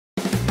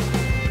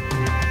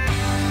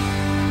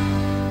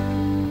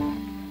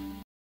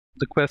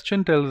The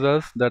question tells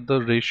us that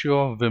the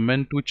ratio of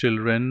women to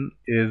children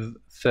is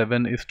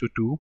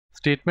 7:2.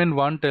 Statement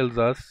 1 tells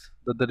us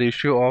that the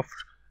ratio of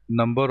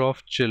number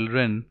of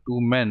children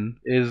to men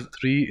is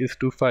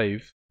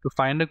 3:5. To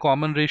find a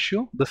common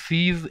ratio, the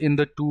C's in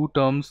the two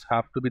terms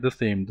have to be the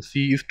same. The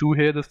C is 2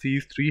 here, the C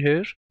is 3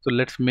 here. So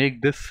let's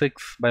make this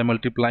 6 by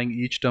multiplying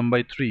each term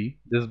by 3.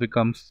 This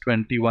becomes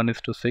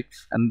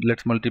 21:6. And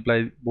let's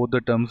multiply both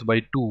the terms by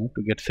 2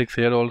 to get 6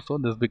 here also.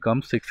 This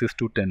becomes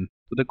 6:10.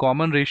 So the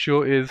common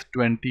ratio is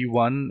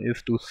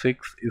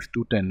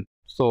 21:6:10.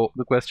 So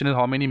the question is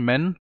how many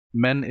men?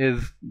 Men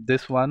is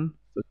this one.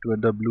 So to a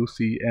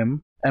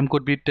WCM. M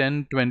could be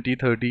 10, 20,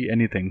 30,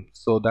 anything.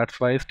 So that's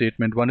why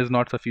statement 1 is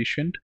not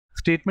sufficient.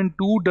 Statement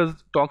 2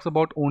 talks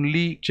about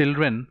only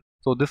children.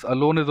 So this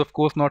alone is of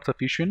course not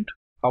sufficient.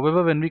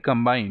 However, when we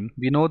combine,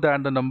 we know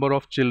that the number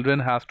of children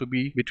has to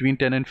be between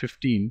 10 and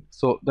 15.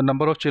 So the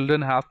number of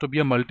children has to be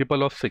a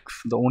multiple of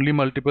 6. The only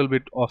multiple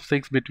of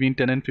 6 between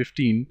 10 and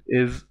 15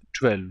 is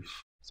 12.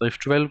 So if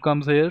 12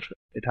 comes here,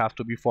 it has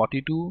to be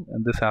 42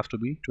 and this has to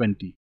be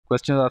 20.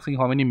 Question is asking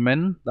how many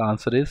men? The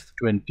answer is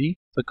 20.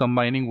 So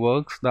combining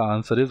works, the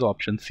answer is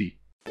option C.